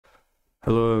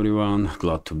Hello everyone,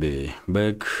 glad to be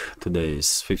back. Today is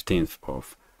 15th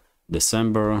of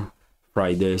December,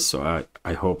 Friday, so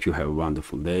I hope you have a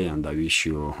wonderful day and I wish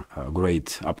you a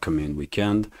great upcoming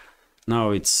weekend. Now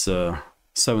it's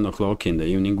 7 o'clock in the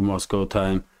evening Moscow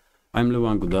time. I'm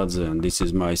Levan Gudadze and this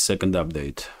is my second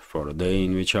update for a day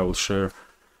in which I will share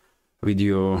with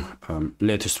you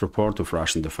latest report of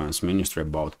Russian Defense Ministry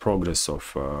about progress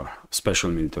of special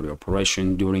military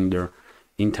operation during the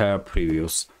entire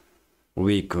previous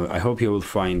week. I hope you will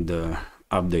find the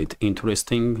update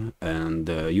interesting and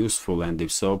useful, and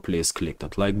if so, please click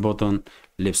that like button,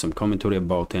 leave some commentary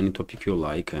about any topic you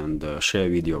like, and share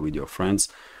video with your friends.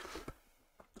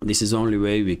 This is the only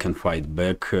way we can fight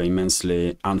back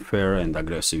immensely unfair and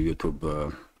aggressive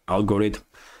YouTube algorithm.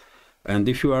 And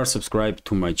if you are subscribed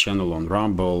to my channel on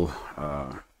Rumble,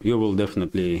 you will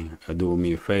definitely do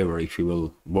me a favor if you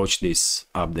will watch this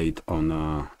update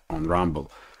on Rumble.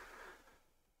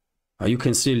 You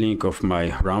can see link of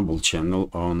my Rumble channel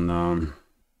on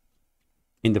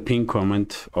in the pinned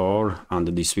comment or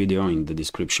under this video in the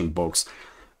description box.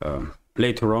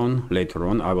 Later on,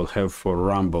 I will have for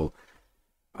Rumble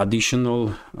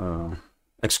additional,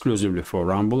 exclusively for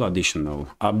Rumble, additional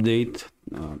update,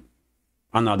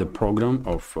 another program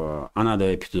of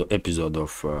another episode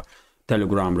of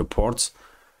Telegram reports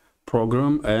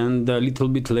program, and a little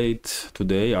bit late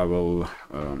today I will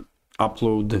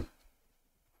upload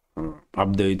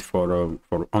update for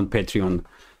on Patreon,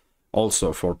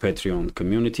 also for Patreon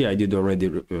community. I did already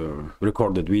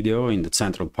recorded video in the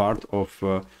central part of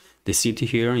the city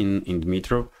here in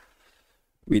Dmitrov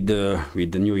with the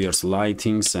New Year's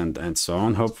lightings and so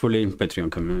on. Hopefully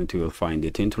Patreon community will find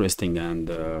it interesting.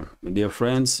 And dear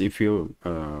friends, if you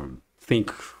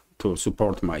think to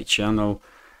support my channel,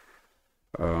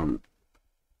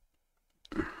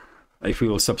 if you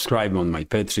will subscribe on my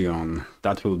Patreon,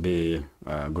 that will be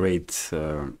a great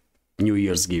New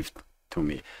Year's gift to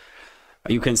me.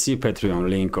 You can see Patreon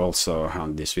link also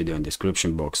on this video in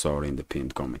description box or in the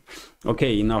pinned comment.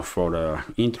 Okay, enough for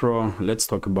intro. Let's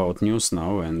talk about news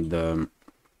now. And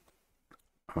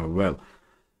well,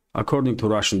 according to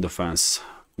Russian Defense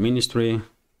Ministry,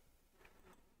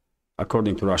 in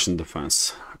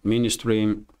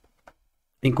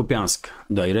Kupiansk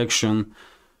direction.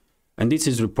 And this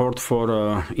is report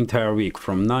for entire week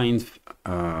from 9th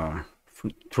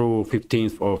through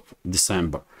 15th of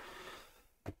December.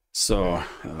 So,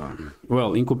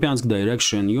 well, in Kupiansk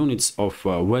direction, units of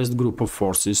West Group of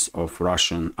Forces of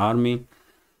Russian Army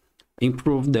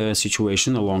improved the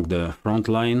situation along the front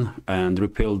line and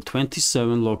repelled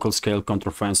 27 local-scale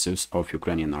counteroffensives of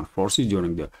Ukrainian armed forces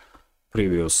during the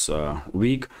previous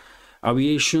week.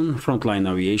 Aviation, frontline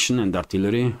aviation and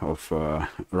artillery of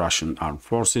Russian armed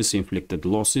forces inflicted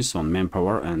losses on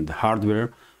manpower and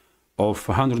hardware of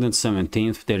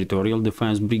 117th Territorial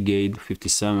Defense Brigade,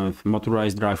 57th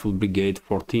Motorized Rifle Brigade,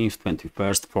 14th,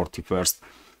 21st, 41st,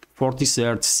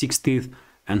 43rd, 60th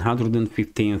and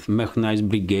 115th Mechanized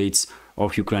Brigades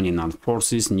of Ukrainian armed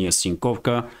forces near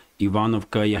Sinkovka,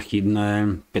 Ivanovka,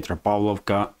 Yakhidnaya,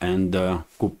 Petropavlovka and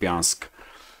Kupiansk.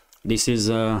 This is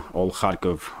all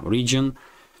Kharkov region,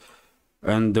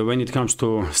 and when it comes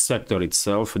to sector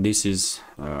itself, this is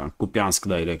Kupiansk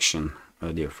direction,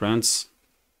 dear friends.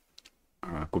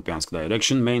 Kupiansk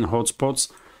direction. Main hotspots,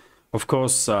 of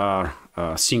course, are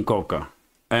Sinkovka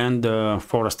and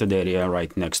forested area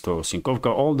right next to Sinkovka,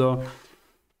 although,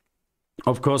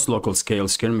 of course, local scale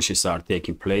skirmishes are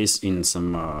taking place in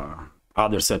some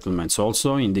other settlements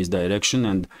also in this direction.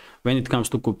 And when it comes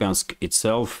to Kupiansk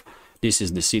itself, this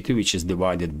is the city which is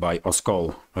divided by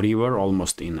Oskol River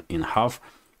almost in half,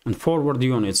 and forward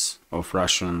units of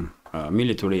Russian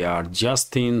military are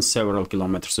just in several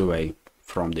kilometers away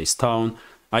from this town.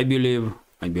 I believe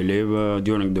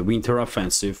during the winter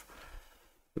offensive,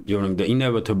 during the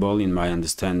inevitable, in my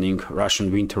understanding,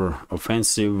 Russian winter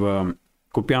offensive,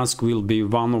 Kupiansk will be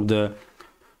one of the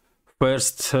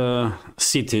first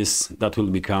cities that will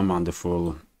become under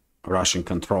full Russian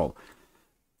control.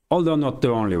 Although not the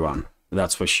only one,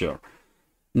 that's for sure.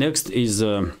 Next is,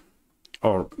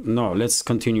 let's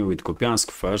continue with Kupiansk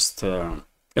first.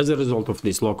 As a result of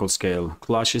these local scale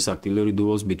clashes, artillery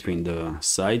duels between the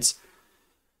sides,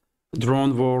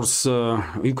 drone wars,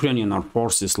 Ukrainian armed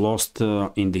forces lost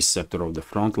in this sector of the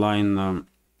front line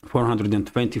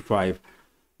 425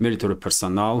 military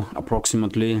personnel,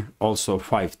 approximately, also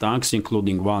 5 tanks,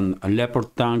 including 1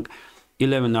 Leopard tank,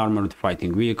 11 armored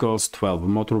fighting vehicles, 12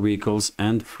 motor vehicles,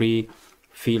 and 3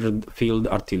 field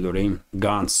artillery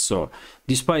guns. So,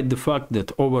 despite the fact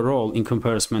that overall, in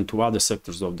comparison to other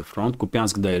sectors of the front,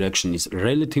 Kupiansk direction is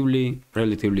relatively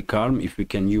calm, if we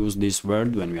can use this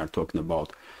word when we are talking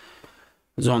about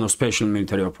zone of special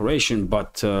military operation.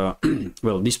 But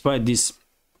well, despite this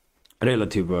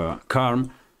relative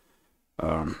calm,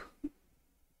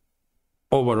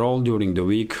 overall during the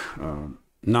week,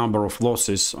 number of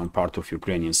losses on part of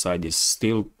Ukrainian side is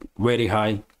still very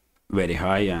high,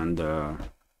 and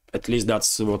at least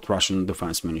that's what Russian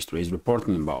Defense Ministry is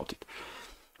reporting about it.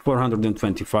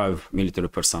 425 military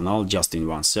personnel just in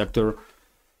one sector.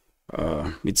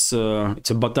 It's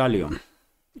a battalion.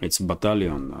 It's a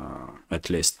battalion at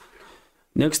least.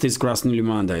 Next is Krasny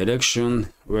Liman direction,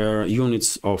 where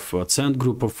units of 10th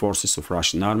Group of Forces of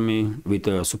Russian Army, with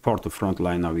the support of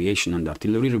frontline aviation and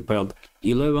artillery, repelled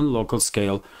 11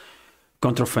 local-scale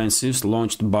counteroffensives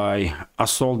launched by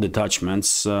assault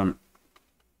detachments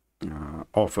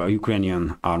of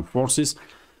Ukrainian armed forces.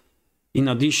 In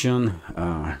addition,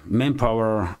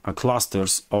 manpower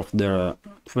clusters of the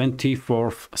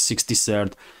 24th,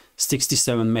 63rd,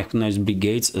 67 mechanized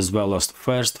brigades, as well as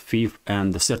 1st, 5th,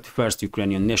 and the 31st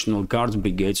Ukrainian National Guards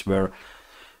brigades were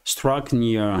struck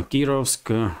near Kirovsk,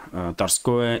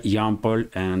 Tarskoye, Yampol,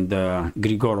 and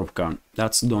Grigorovka.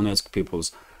 That's Donetsk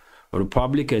People's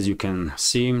Republic. As you can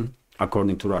see,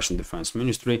 according to Russian Defense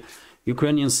Ministry,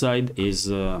 Ukrainian side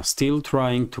is still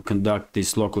trying to conduct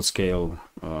these local-scale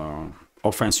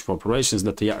offensive operations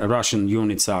that the Russian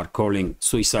units are calling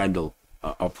suicidal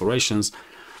operations,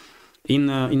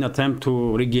 in attempt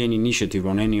to regain initiative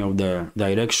on any of the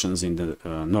directions in the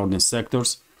northern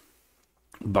sectors.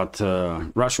 But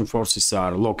Russian forces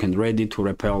are locked and ready to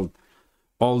repel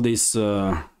all these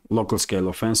local-scale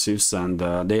offensives, and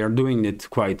they are doing it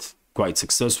quite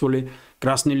successfully.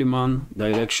 Krasny Liman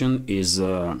direction is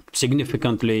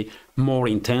significantly more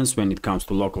intense when it comes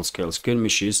to local-scale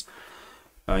skirmishes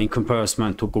in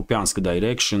comparison to Kupiansk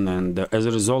direction, and as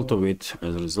a result of it,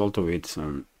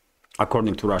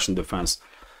 according to Russian Defense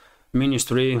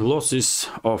Ministry, losses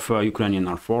of Ukrainian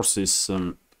armed forces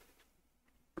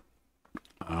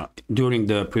during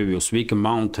the previous week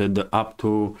amounted up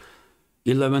to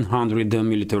 1,100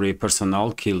 military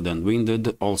personnel killed and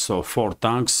wounded. Also, 4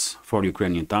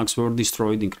 Ukrainian tanks were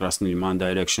destroyed in Krasny Liman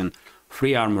direction,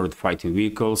 3 armored fighting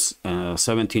vehicles,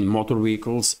 17 motor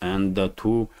vehicles, and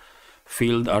 2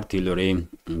 field artillery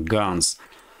guns.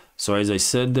 So, as I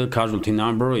said, the casualty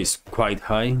number is quite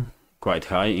high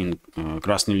in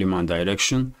Krasny Liman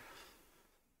direction,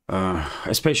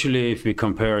 especially if we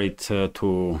compare it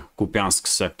to Kupiansk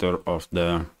sector of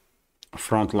the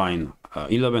front line.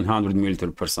 1,100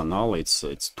 military personnel.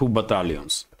 It's 2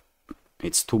 battalions.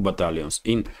 It's 2 battalions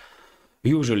in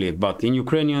usually, but in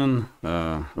Ukrainian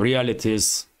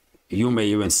realities, you may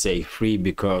even say 3,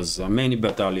 because many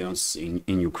battalions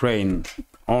in Ukraine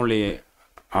only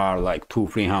are like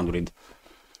 200-300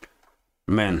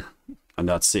 men, and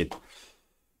that's it.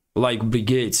 Like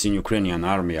brigades in Ukrainian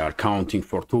army are counting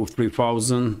for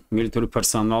 2,000-3,000 military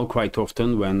personnel quite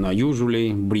often, when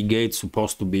usually brigades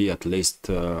supposed to be at least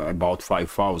about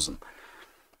 5,000.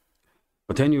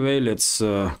 But anyway, let's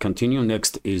continue.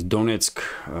 Next is Donetsk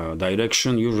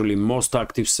direction, usually most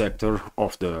active sector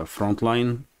of the front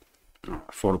line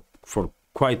for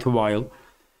quite a while.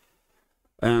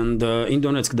 And in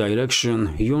Donetsk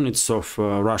direction, units of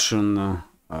Russian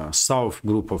South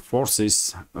Group of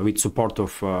Forces, with support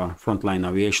of frontline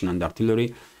aviation and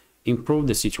artillery, improved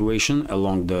the situation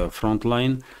along the front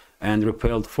line and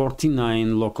repelled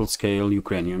 49 local-scale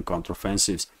Ukrainian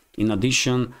counteroffensives. In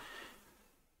addition,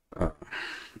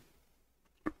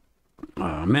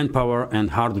 manpower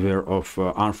and hardware of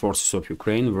armed forces of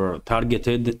Ukraine were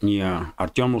targeted near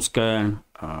Artyomovskaya,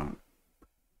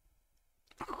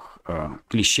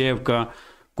 Klishevka,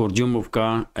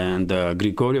 Kurdyumovka, and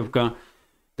Grigorievka.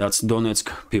 That's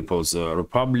Donetsk People's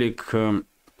Republic.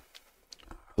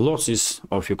 Losses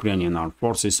of Ukrainian armed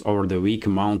forces over the week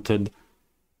amounted...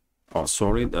 Oh,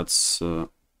 sorry, that's...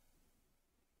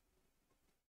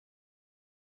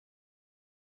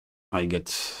 I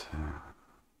get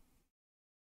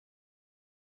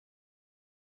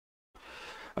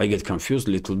confused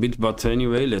a little bit, but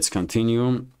anyway, let's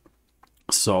continue.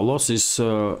 So losses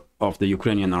of the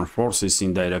Ukrainian armed forces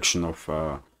in direction of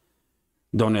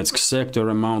Donetsk sector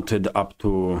amounted up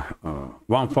to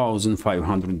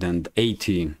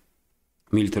 1,580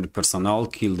 military personnel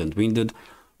killed and wounded.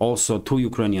 Also, 2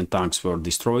 Ukrainian tanks were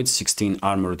destroyed, 16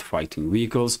 armored fighting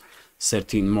vehicles,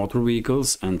 13 motor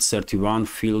vehicles, and 31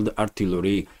 field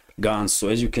artillery guns. So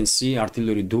as you can see,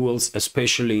 artillery duels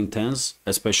especially intense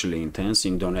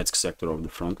in Donetsk sector of the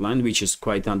front line, which is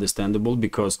quite understandable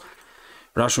because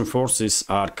Russian forces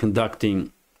are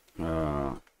conducting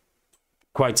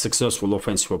quite successful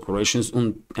offensive operations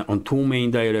on 2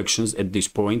 main directions at this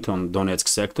point on Donetsk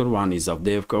sector. One is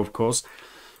Avdiivka, of course,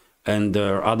 and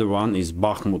the other one is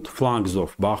Bakhmut, flanks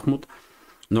of Bakhmut,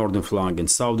 northern flank and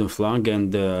southern flank.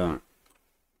 And to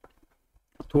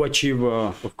achieve,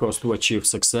 of course, to achieve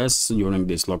success during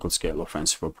these local scale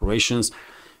offensive operations,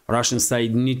 Russian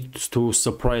side needs to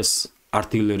suppress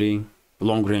artillery,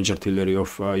 long-range artillery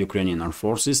of Ukrainian armed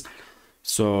forces.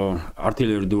 So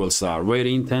artillery duels are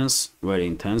very intense,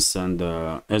 and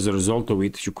as a result of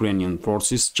it, Ukrainian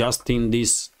forces just in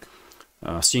this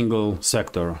single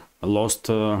sector lost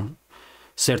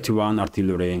 31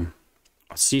 artillery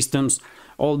systems.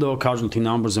 Although casualty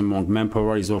numbers among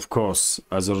manpower is, of course,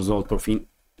 as a result of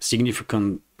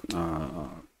significant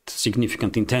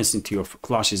intensity of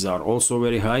clashes are also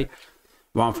very high.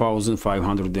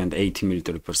 1,580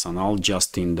 military personnel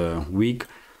just in the week.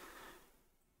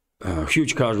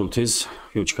 Huge casualties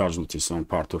on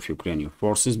part of Ukrainian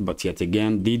forces. But yet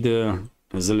again, did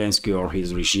Zelensky or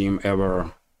his regime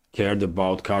ever cared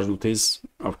about casualties?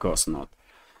 Of course not.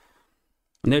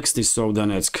 Next is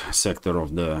Donetsk sector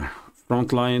of the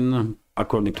front line.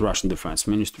 According to Russian Defense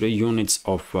Ministry, units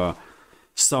of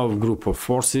South Group of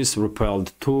forces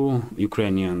repelled 2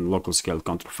 Ukrainian local-scale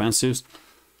counteroffensives,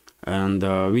 and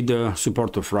with the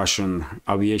support of Russian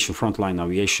aviation, frontline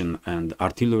aviation and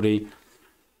artillery,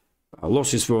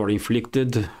 losses were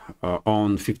inflicted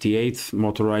on 58th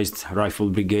Motorized Rifle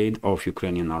Brigade of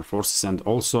Ukrainian Armed Forces and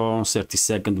also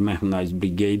 32nd Mechanized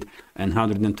Brigade and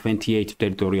 128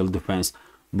 Territorial Defense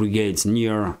Brigades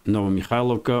near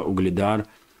Novomikhailivka, Ugledar,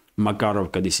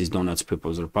 Makarovka, this is Donetsk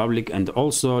People's Republic, and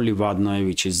also Livadnoye,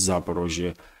 which is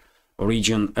Zaporozhye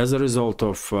region. As a result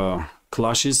of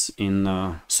clashes in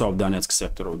South Donetsk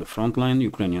sector of the front line,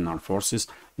 Ukrainian armed forces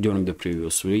during the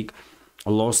previous week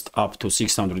lost up to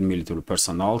 600 military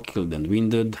personnel, killed and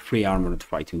wounded, 3 armored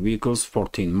fighting vehicles,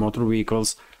 14 motor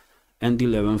vehicles, and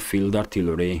 11 field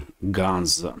artillery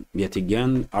guns. Yet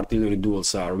again, artillery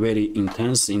duels are very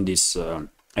intense in this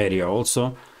area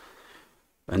also.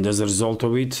 And as a result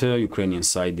of it, Ukrainian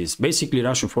side is basically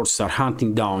Russian forces are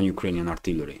hunting down Ukrainian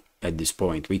artillery at this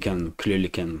point. We can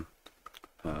clearly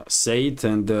say it,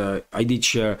 and I did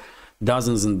share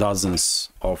dozens and dozens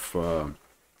of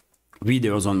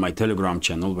videos on my Telegram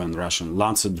channel when Russian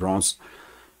Lancet drones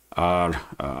are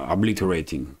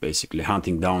obliterating, basically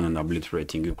hunting down and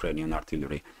obliterating Ukrainian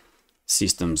artillery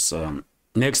systems.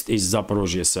 Next is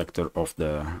Zaporozhye sector of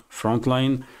the front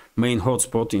line. Main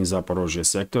hotspot in Zaporozhye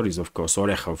sector is, of course,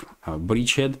 Orekhov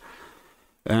bridgehead.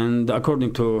 And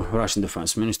according to Russian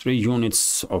Defense Ministry,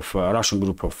 units of Russian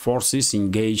group of forces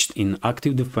engaged in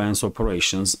active defense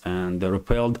operations and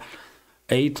repelled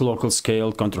 8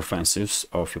 local-scale counteroffensives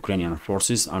of Ukrainian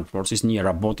forces near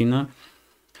Rabotina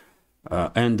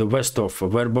and the west of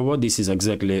Verbovo. This is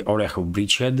exactly Orekhov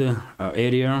bridgehead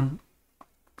area.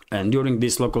 And during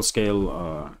these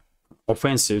local-scale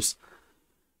offensives,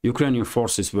 Ukrainian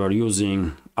forces were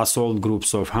using assault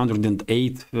groups of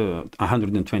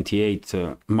 128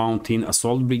 mountain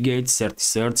assault brigades,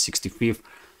 33rd, 65th,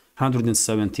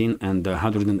 117th, and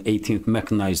 118th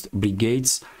mechanized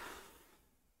brigades.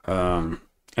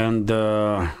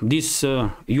 These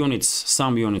units,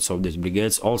 some units of these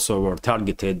brigades also were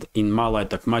targeted in Malaya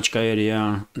Takhmachka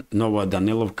area, Nova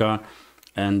Danilovka,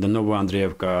 and the Nova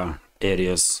Andreevka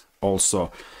areas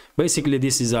also. Basically,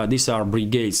 these are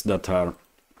brigades that are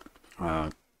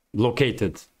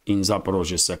located in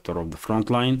Zaporozhye sector of the front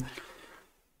line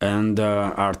and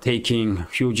are taking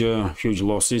huge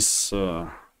losses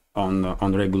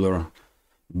on regular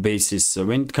basis.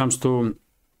 When it comes to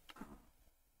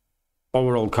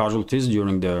overall casualties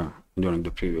during the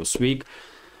previous week,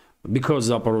 because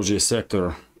Zaporozhye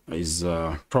sector is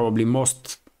probably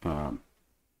most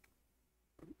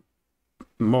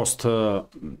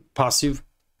passive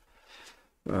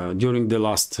during the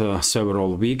last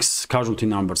several weeks, casualty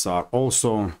numbers are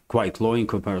also quite low in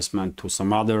comparison to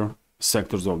some other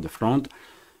sectors of the front.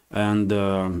 And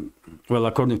well,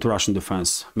 according to Russian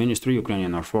Defense Ministry,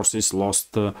 Ukrainian armed forces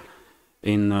lost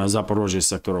in Zaporozhye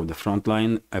sector of the front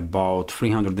line about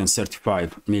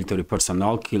 335 military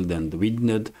personnel killed and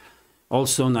wounded,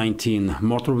 also 19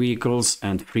 motor vehicles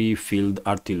and 3 field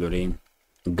artillery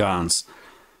guns.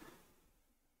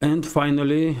 And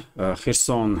finally,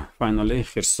 Kherson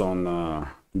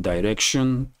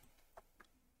direction.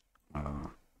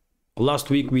 Last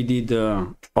week we did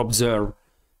observe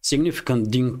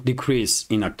significant decrease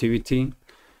in activity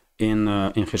in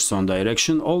Kherson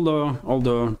direction,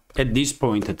 although at this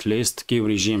point at least Kiev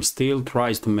regime still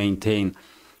tries to maintain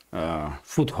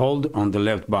foothold on the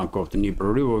left bank of the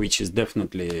Dnieper River, which is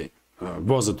definitely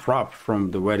was a trap from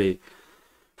the very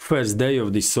first day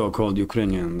of this so-called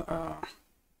Ukrainian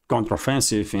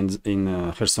counteroffensive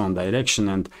in Kherson direction.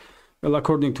 And Well,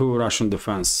 according to Russian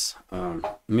Defense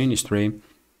Ministry,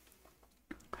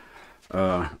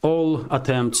 all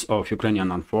attempts of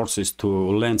Ukrainian armed forces to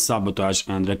land sabotage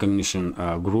and recognition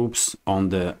groups on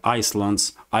the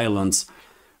islands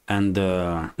and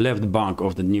the left bank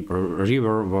of the Dnieper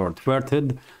River were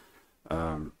thwarted.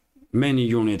 Many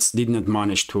units did not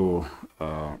manage to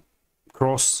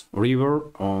cross river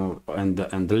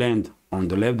and land on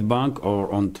the left bank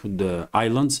or onto the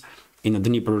islands in the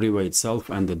Dnieper River itself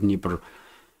and the Dnieper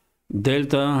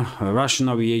Delta. Russian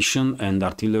aviation and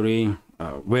artillery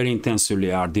very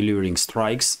intensively are delivering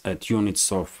strikes at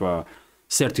units of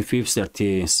 35th,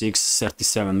 36th,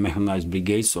 37 mechanized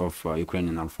brigades of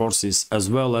Ukrainian armed forces, as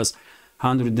well as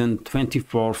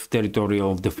 124th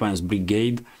Territorial Defense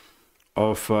Brigade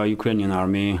of Ukrainian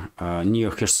army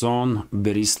near Kherson,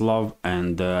 Berislav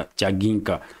and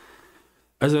Tyaginka.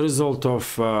 As a result of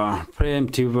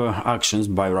preemptive actions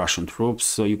by Russian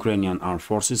troops, Ukrainian armed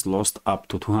forces lost up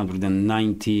to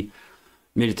 290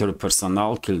 military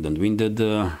personnel killed and wounded,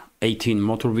 18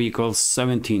 motor vehicles,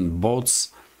 17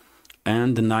 boats,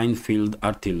 and 9 field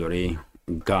artillery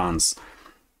guns.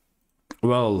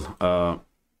 Well,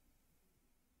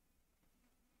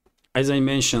 as I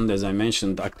mentioned,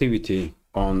 activity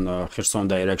on Kherson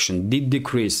direction did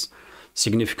decrease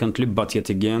significantly, but yet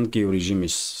again, Kyiv regime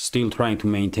is still trying to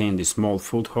maintain the small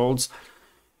footholds.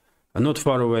 Not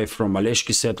far away from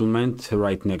Aleshki settlement,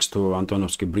 right next to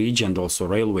Antonovsky Bridge and also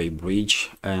Railway Bridge,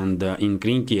 and in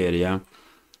Krinky area.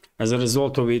 As a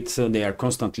result of it, they are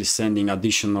constantly sending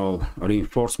additional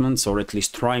reinforcements, or at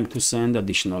least trying to send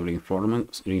additional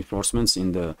reinforcements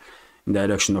in the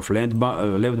direction of left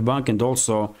bank and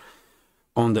also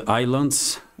on the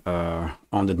islands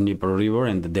on the Dnieper River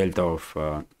and the delta of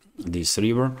this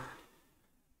river.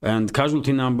 And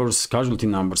casualty numbers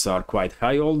are quite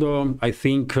high, although I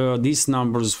think these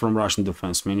numbers from Russian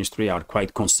Defense Ministry are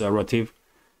quite conservative,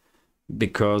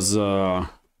 because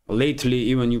lately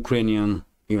even Ukrainian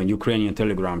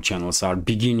Telegram channels are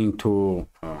beginning to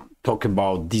talk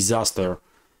about disaster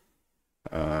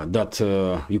that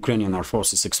Ukrainian armed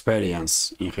forces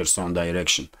experience in Kherson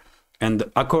direction. And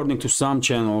according to some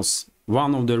channels,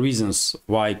 one of the reasons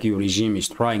why Kyiv regime is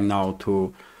trying now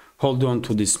to hold on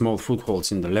to these small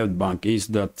footholds in the left bank is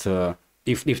that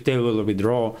if they will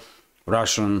withdraw,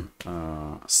 Russian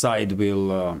side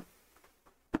will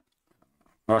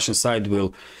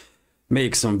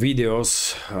make some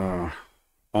videos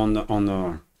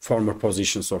on former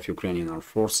positions of Ukrainian armed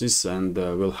forces and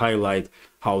will highlight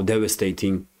how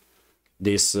devastating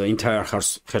this entire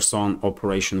Kherson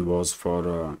operation was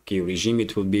for Kyiv regime.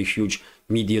 It will be a huge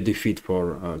media defeat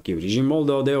for Kyiv regime,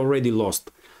 although they already lost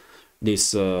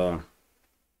this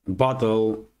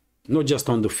battle, not just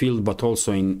on the field but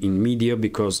also in media,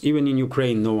 because even in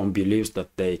Ukraine no one believes that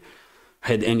they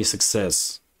had any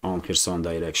success on Kherson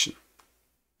direction.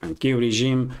 And Kyiv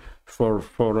regime, for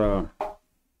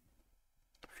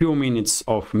few minutes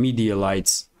of media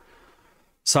lights,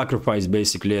 sacrificed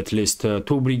basically at least 2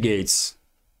 brigades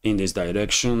in this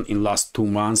direction in last 2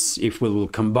 months. If we will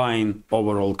combine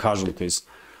overall casualties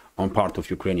on part of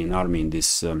Ukrainian army in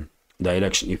this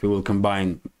direction, if we will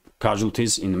combine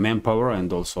casualties in manpower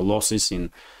and also losses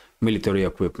in military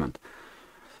equipment.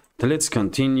 Let's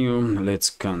continue.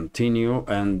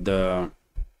 And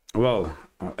well,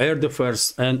 air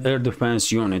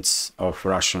defense units of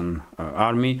Russian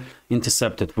army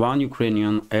intercepted 1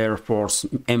 Ukrainian Air Force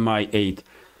Mi-8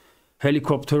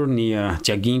 helicopter near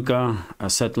Tyaginka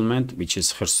settlement, which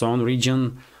is Kherson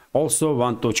region. Also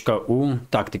 1.U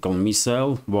tactical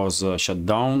missile was shot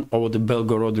down over the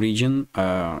Belgorod region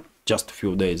just a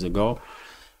few days ago.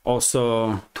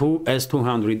 Also 2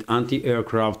 S-200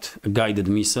 anti-aircraft guided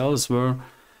missiles were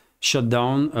shut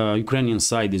down. Ukrainian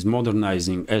side is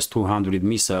modernizing S-200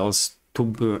 missiles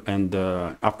and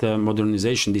after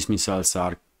modernization these missiles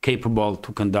are capable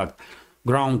to conduct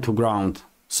ground-to-ground,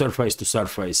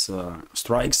 surface-to-surface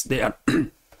strikes. They are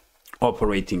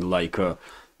operating like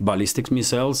ballistic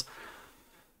missiles,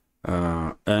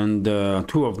 and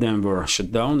 2 of them were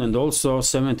shut down, and also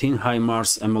 17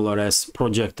 HIMARS MLRS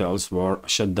projectiles were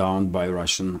shut down by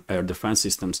Russian air defense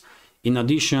systems. In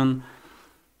addition,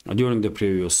 during the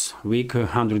previous week,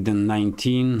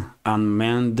 119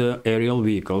 unmanned aerial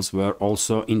vehicles were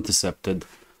also intercepted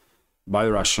by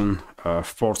Russian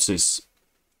forces.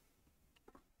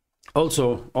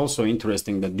 Also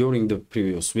interesting that during the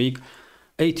previous week,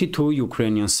 82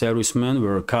 Ukrainian servicemen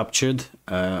were captured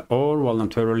or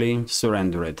voluntarily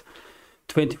surrendered.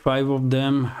 25 of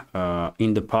them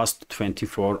in the past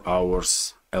 24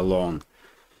 hours alone.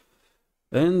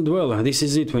 And well, this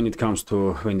is it when it comes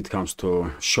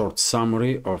to short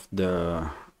summary of the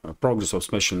progress of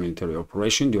special military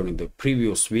operation during the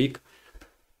previous week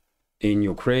in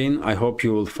Ukraine. I hope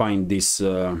you will find this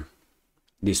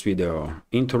this video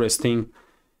interesting.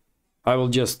 I will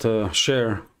just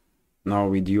share now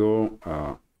with you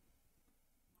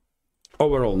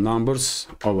overall numbers.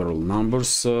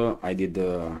 I did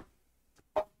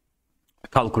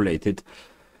calculated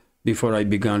before I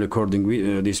began recording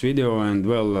this video, and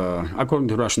well, according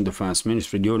to Russian Defense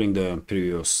Ministry, during the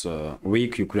previous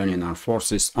week, Ukrainian armed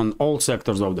forces on all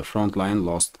sectors of the front line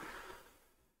lost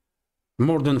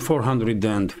more than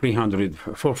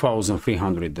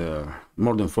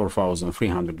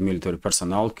 4,300 military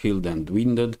personnel killed and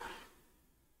wounded.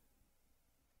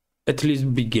 At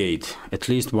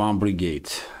least one brigade.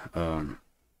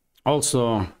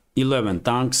 Also 11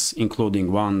 tanks,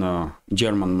 including one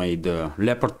German-made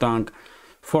Leopard tank,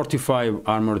 45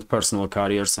 armored personnel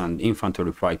carriers and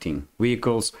infantry fighting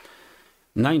vehicles,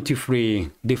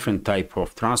 93 different type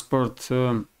of transport,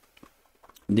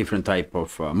 different type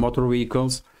of motor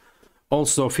vehicles,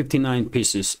 also 59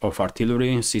 pieces of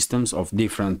artillery systems of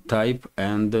different type,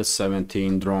 and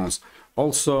 17 drones.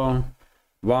 Also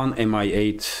one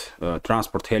Mi-8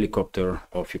 transport helicopter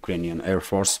of Ukrainian Air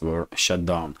Force were shut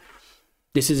down.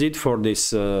 This is it for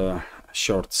this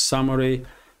short summary.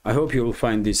 I hope you will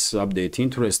find this update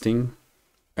interesting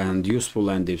and useful,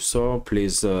 and if so,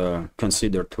 please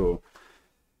consider to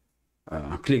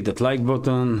click that like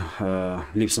button,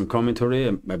 leave some commentary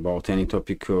about any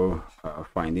topic you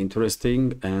find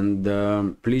interesting, and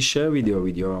please share video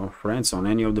with your friends on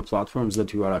any of the platforms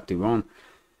that you are active on.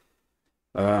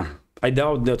 I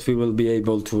doubt that we will be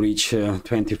able to reach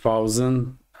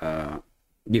 20,000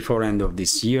 before end of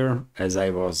this year, as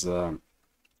I was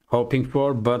hoping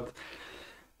for, but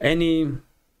any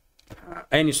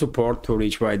support to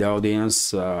reach wide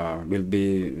audience will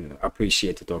be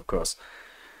appreciated, of course.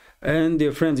 And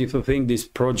dear friends, if you think this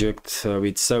project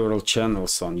with several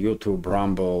channels on YouTube,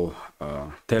 Rumble,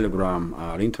 Telegram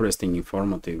are interesting,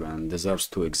 informative, and deserves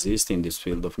to exist in this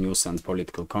field of news and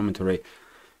political commentary,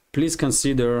 please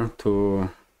consider to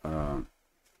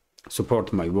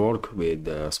support my work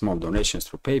with small donations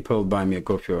through PayPal, buy me a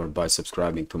coffee, or by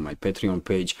subscribing to my Patreon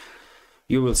page.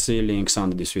 You will see links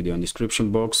under this video in the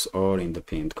description box or in the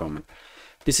pinned comment.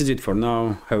 This is it for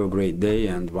now. Have a great day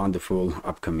and wonderful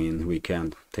upcoming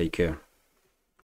weekend. Take care.